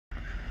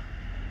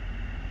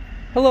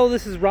Hello,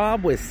 this is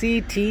Rob with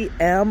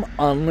CTM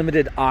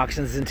Unlimited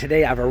Auctions, and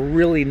today I have a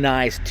really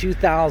nice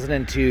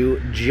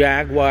 2002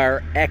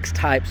 Jaguar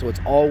X-Type, so it's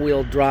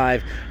all-wheel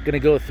drive. Going to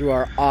go through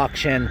our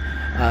auction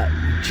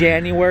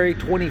January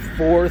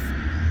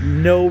 24th,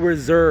 no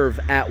reserve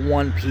at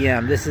 1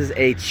 p.m. This is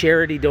a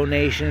charity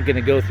donation. Going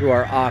to go through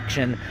our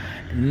auction,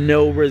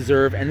 no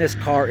reserve, and this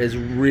car is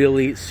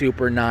really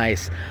super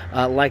nice.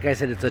 Like I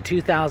said, it's a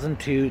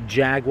 2002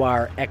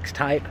 Jaguar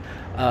X-Type,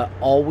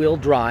 all-wheel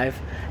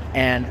drive.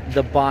 And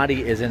the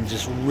body is in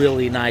just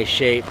really nice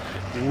shape.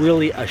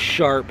 Really a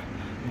sharp,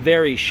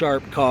 very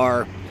sharp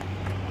car.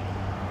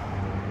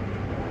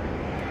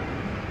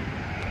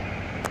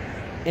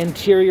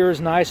 Interior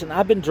is nice, and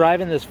I've been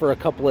driving this for a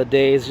couple of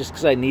days just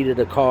because I needed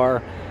a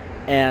car.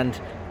 And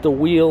the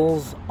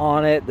wheels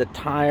on it, the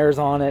tires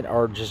on it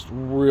are just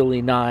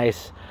really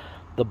nice.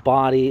 The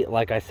body,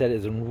 like I said,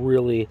 is in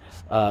really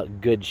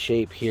good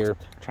shape here.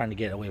 I'm trying to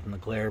get away from the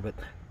glare, but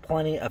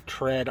plenty of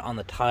tread on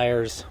the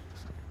tires.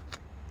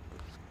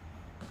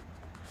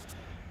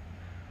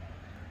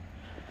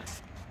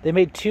 They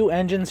made two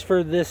engines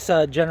for this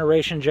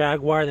generation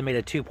Jaguar. They made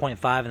a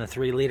 2.5 and a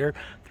 3-liter.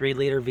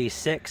 3-liter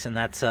V6, and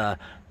that's the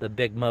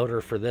big motor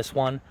for this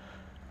one.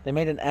 They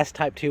made an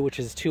S-Type 2, which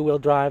is 2-wheel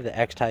drive. The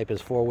X-Type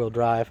is 4-wheel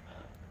drive.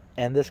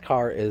 And this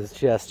car is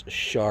just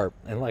sharp.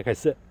 And like I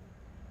said,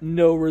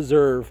 no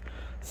reserve,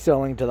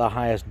 selling to the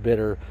highest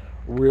bidder.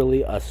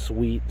 Really a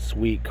sweet,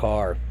 sweet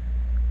car.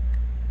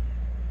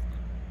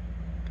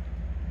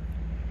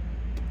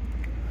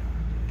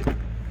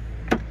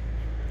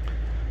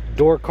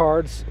 Door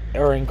cards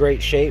are in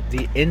great shape.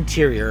 The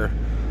interior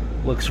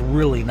looks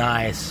really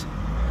nice.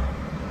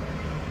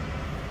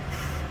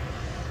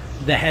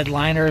 The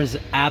headliner is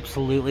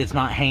absolutely, it's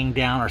not hanging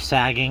down or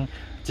sagging.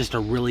 Just a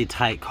really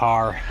tight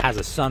car. Has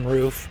a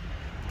sunroof.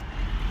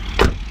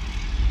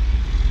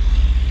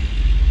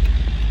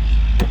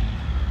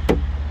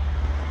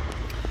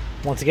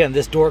 Once again,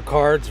 this door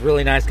card's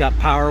really nice. Got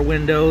power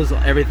windows.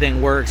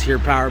 Everything works. Your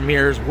power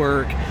mirrors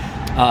work.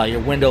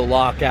 Your window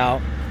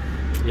lockout.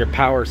 Your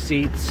power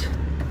seats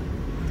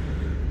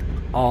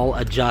all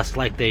adjust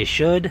like they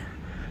should.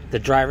 The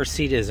driver's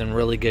seat is in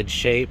really good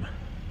shape,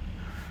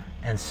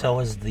 and so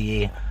is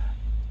the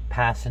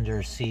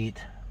passenger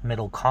seat.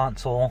 Middle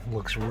console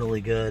looks really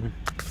good.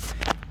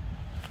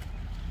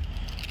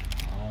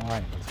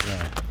 Alright, let's go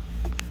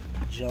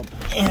jump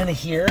in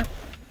here.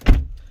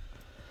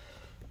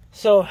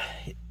 So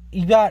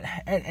you got,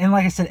 and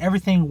like I said,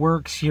 everything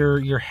works.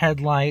 Your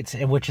headlights,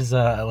 which is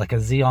like a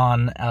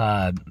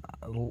xenon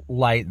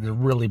light,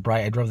 really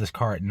bright. I drove this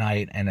car at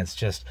night, and it's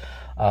just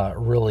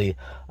really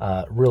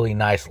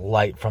nice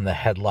light from the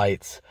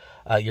headlights.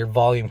 Your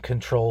volume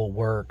control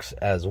works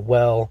as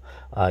well.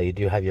 You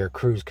do have your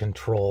cruise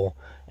control,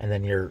 and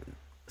then your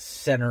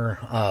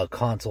center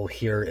console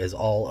here is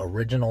all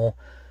original.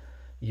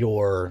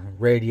 Your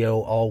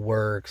radio all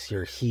works.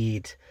 Your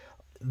heat,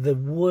 the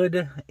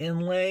wood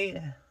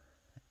inlay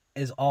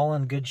is all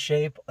in good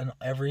shape, and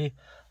every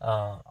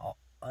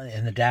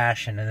in the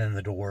dash and then in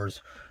the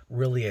doors.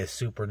 Really a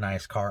super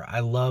nice car. I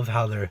love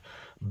how their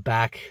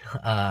back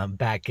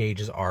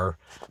gauges are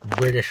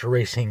British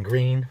Racing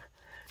Green.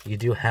 You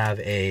do have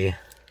a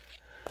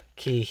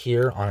key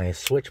here on a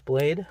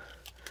switchblade,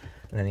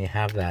 and then you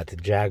have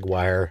that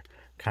Jaguar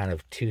kind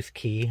of tooth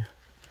key.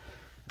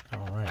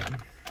 All right,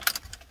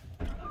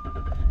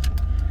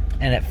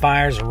 and it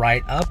fires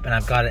right up, and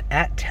I've got it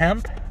at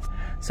temp.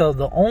 So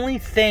the only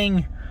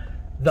thing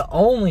that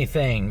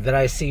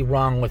I see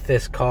wrong with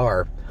this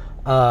car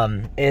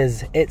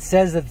is it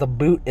says that the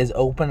boot is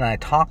open, and I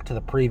talked to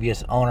the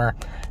previous owner,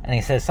 and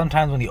he says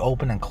sometimes when you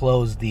open and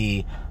close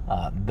the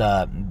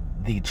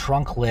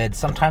trunk lid,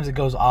 sometimes it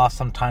goes off,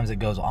 sometimes it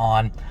goes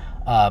on,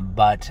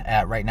 but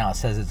right now it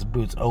says its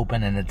boot's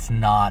open, and it's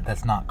not.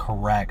 That's not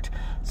correct.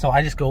 So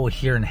I just go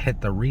here and hit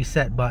the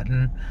reset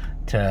button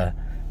to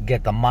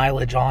get the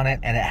mileage on it,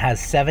 and it has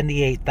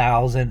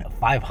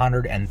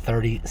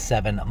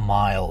 78,537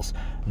 miles.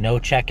 No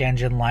check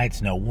engine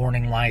lights, no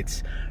warning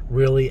lights.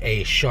 Really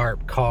a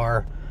sharp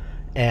car,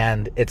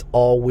 and it's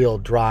all-wheel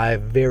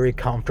drive, very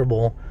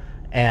comfortable.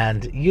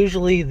 And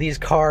usually these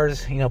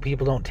cars, you know,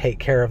 people don't take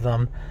care of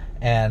them,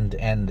 and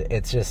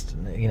it's just,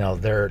 you know,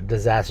 they're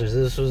disasters.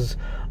 This was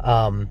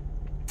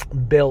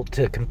built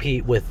to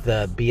compete with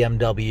the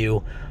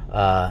BMW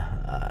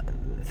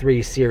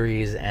 3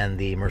 Series and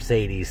the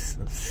Mercedes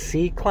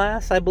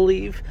C-Class, I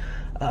believe.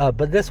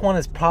 But this one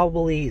is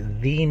probably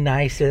the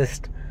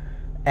nicest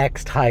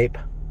X-Type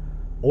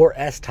or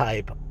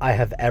S-Type I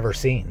have ever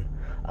seen.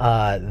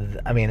 I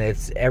mean,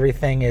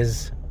 everything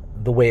is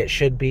the way it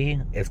should be.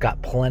 It's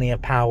got plenty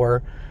of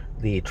power.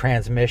 The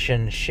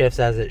transmission shifts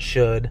as it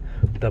should.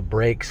 The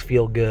brakes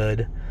feel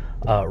good.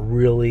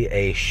 Really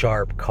a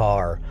sharp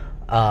car.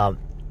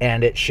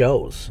 And it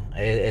shows.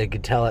 It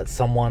could tell that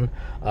someone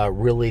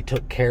really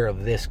took care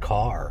of this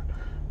car.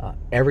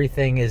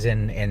 Everything is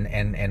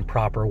in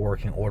proper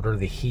working order.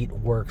 The heat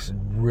works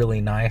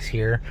really nice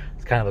here.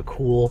 It's kind of a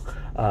cool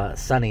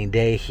sunny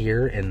day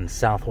here in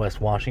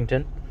Southwest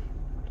Washington.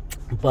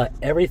 But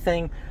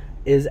everything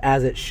is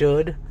as it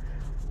should.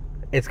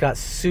 It's got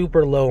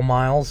super low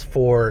miles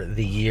for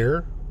the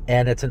year,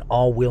 and it's an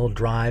all-wheel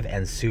drive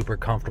and super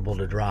comfortable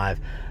to drive.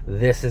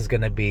 This is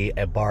going to be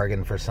a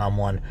bargain for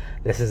someone.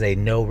 This is a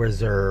no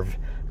reserve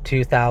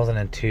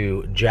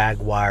 2002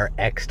 Jaguar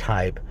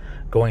X-Type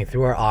going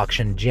through our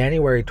auction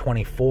January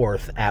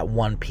 24th at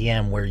 1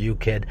 p.m. where you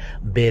could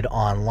bid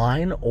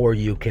online or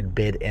you could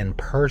bid in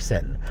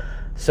person.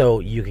 So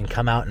you can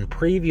come out and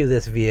preview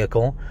this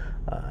vehicle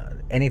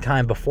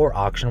anytime before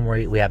auction,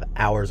 where we have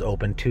hours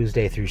open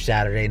Tuesday through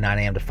Saturday, 9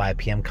 a.m. to 5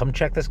 p.m. Come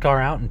check this car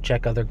out and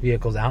check other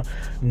vehicles out.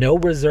 No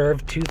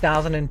reserve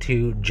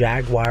 2002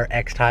 Jaguar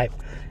X-Type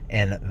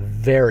in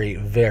very,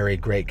 very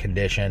great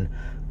condition.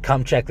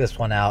 Come check this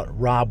one out.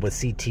 Rob with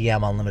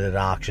CTM Unlimited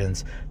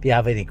Auctions. If you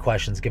have any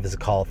questions, give us a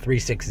call,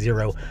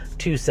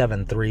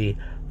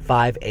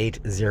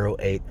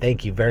 360-273-5808.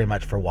 Thank you very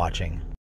much for watching.